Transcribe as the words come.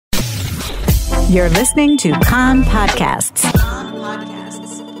You're listening to Kan Podcasts.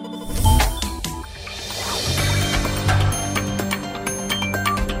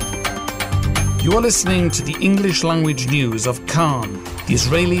 You are listening to the English language news of Kan, the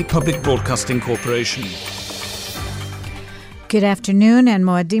Israeli Public Broadcasting Corporation. Good afternoon and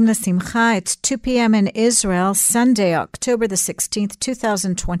Moadim L'Simcha. It's 2 p.m. in Israel, Sunday, October the 16th,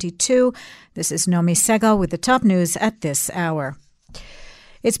 2022. This is Nomi Segal with the top news at this hour.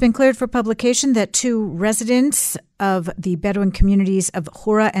 It's been cleared for publication that two residents of the Bedouin communities of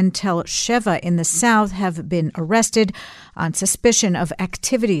Hura and Tel Sheva in the south have been arrested on suspicion of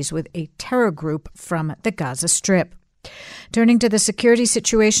activities with a terror group from the Gaza Strip. Turning to the security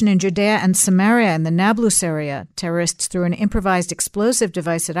situation in Judea and Samaria in the Nablus area, terrorists threw an improvised explosive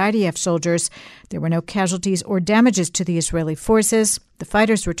device at IDF soldiers. There were no casualties or damages to the Israeli forces. The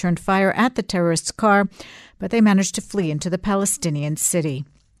fighters returned fire at the terrorists' car, but they managed to flee into the Palestinian city.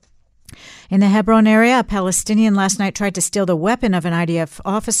 In the Hebron area, a Palestinian last night tried to steal the weapon of an IDF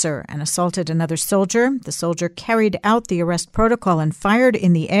officer and assaulted another soldier. The soldier carried out the arrest protocol and fired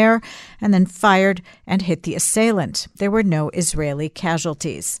in the air, and then fired and hit the assailant. There were no Israeli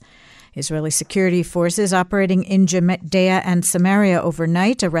casualties. Israeli security forces operating in Judea and Samaria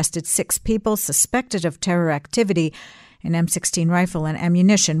overnight arrested 6 people suspected of terror activity. An M16 rifle and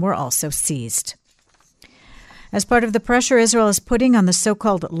ammunition were also seized. As part of the pressure Israel is putting on the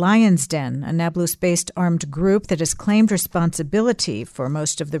so-called Lion's Den, a Nablus-based armed group that has claimed responsibility for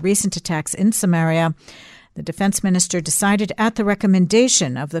most of the recent attacks in Samaria, the defense minister decided at the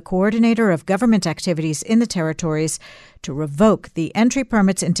recommendation of the coordinator of government activities in the territories to revoke the entry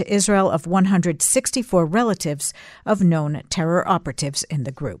permits into Israel of 164 relatives of known terror operatives in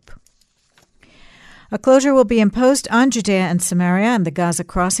the group. A closure will be imposed on Judea and Samaria and the Gaza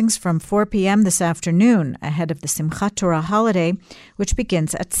crossings from 4 p.m. this afternoon, ahead of the Simchat Torah holiday, which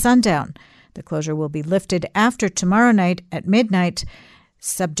begins at sundown. The closure will be lifted after tomorrow night at midnight,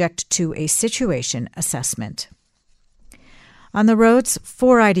 subject to a situation assessment. On the roads,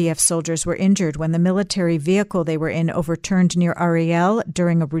 4 IDF soldiers were injured when the military vehicle they were in overturned near Ariel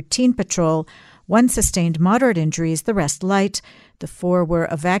during a routine patrol. 1 sustained moderate injuries, the rest light. The 4 were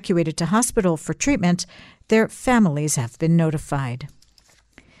evacuated to hospital for treatment. Their families have been notified.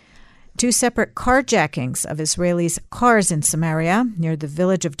 2 separate carjackings of Israelis' cars in Samaria. Near the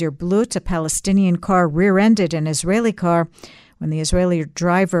village of Deir Blut, a Palestinian car rear-ended an Israeli car. When the Israeli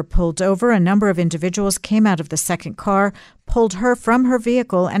driver pulled over, a number of individuals came out of the second car, pulled her from her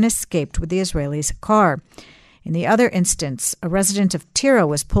vehicle, and escaped with the Israeli's car. In the other instance, a resident of Tira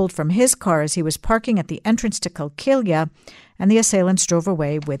was pulled from his car as he was parking at the entrance to Kalkilia, and the assailants drove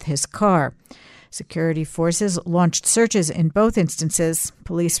away with his car. Security forces launched searches in both instances.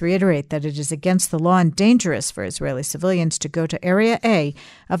 Police reiterate that it is against the law and dangerous for Israeli civilians to go to Area A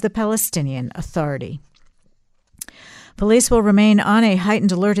of the Palestinian Authority. Police will remain on a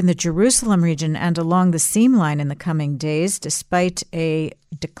heightened alert in the Jerusalem region and along the seam line in the coming days, despite a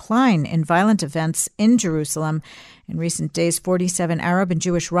decline in violent events in Jerusalem. In recent days, 47 Arab and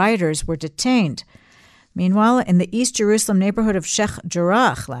Jewish rioters were detained. Meanwhile, in the East Jerusalem neighborhood of Sheikh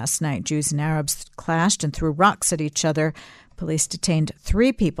Jarrah last night, Jews and Arabs clashed and threw rocks at each other. Police detained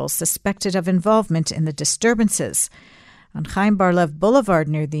 3 people suspected of involvement in the disturbances. On Chaim Bar-Lev Boulevard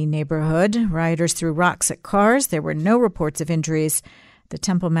near the neighborhood, rioters threw rocks at cars. There were no reports of injuries. The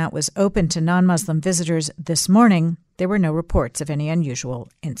Temple Mount was open to non-Muslim visitors this morning. There were no reports of any unusual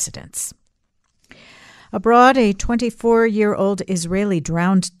incidents. Abroad, a 24-year-old Israeli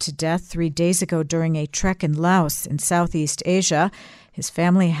drowned to death 3 days ago during a trek in Laos in Southeast Asia. His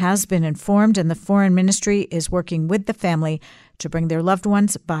family has been informed, and the Foreign Ministry is working with the family to bring their loved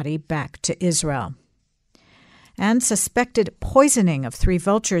one's body back to Israel. And suspected poisoning of 3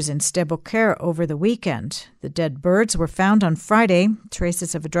 vultures in Sde Boker over the weekend. The dead birds were found on Friday.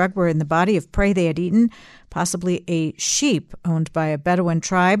 Traces of a drug were in the body of prey they had eaten, possibly a sheep owned by a Bedouin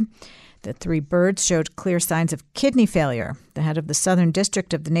tribe. The 3 birds showed clear signs of kidney failure. The head of the Southern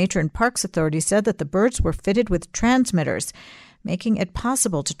District of the Nature and Parks Authority said that the birds were fitted with transmitters, making it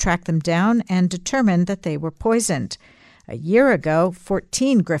possible to track them down and determine that they were poisoned. A year ago,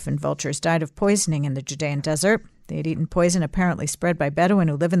 14 griffon vultures died of poisoning in the Judean desert. They had eaten poison apparently spread by Bedouin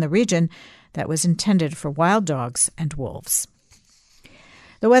who live in the region that was intended for wild dogs and wolves.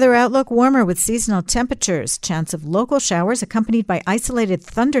 The weather outlook, warmer with seasonal temperatures. Chance of local showers accompanied by isolated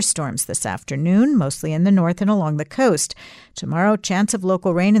thunderstorms this afternoon, mostly in the north and along the coast. Tomorrow, chance of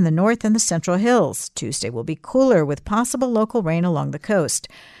local rain in the north and the central hills. Tuesday will be cooler with possible local rain along the coast.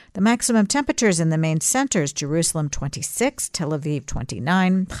 The maximum temperatures in the main centers: Jerusalem 26, Tel Aviv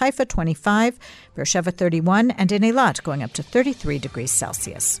 29, Haifa 25, Beersheba 31, and in Eilat going up to 33 degrees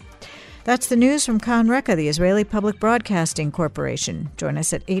Celsius. That's the news from Kan Reka, the Israeli Public Broadcasting Corporation. Join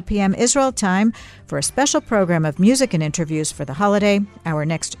us at 8 p.m. Israel time for a special program of music and interviews for the holiday. Our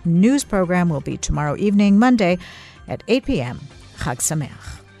next news program will be tomorrow evening, Monday, at 8 p.m. Chag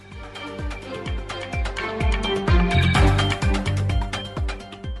Sameach.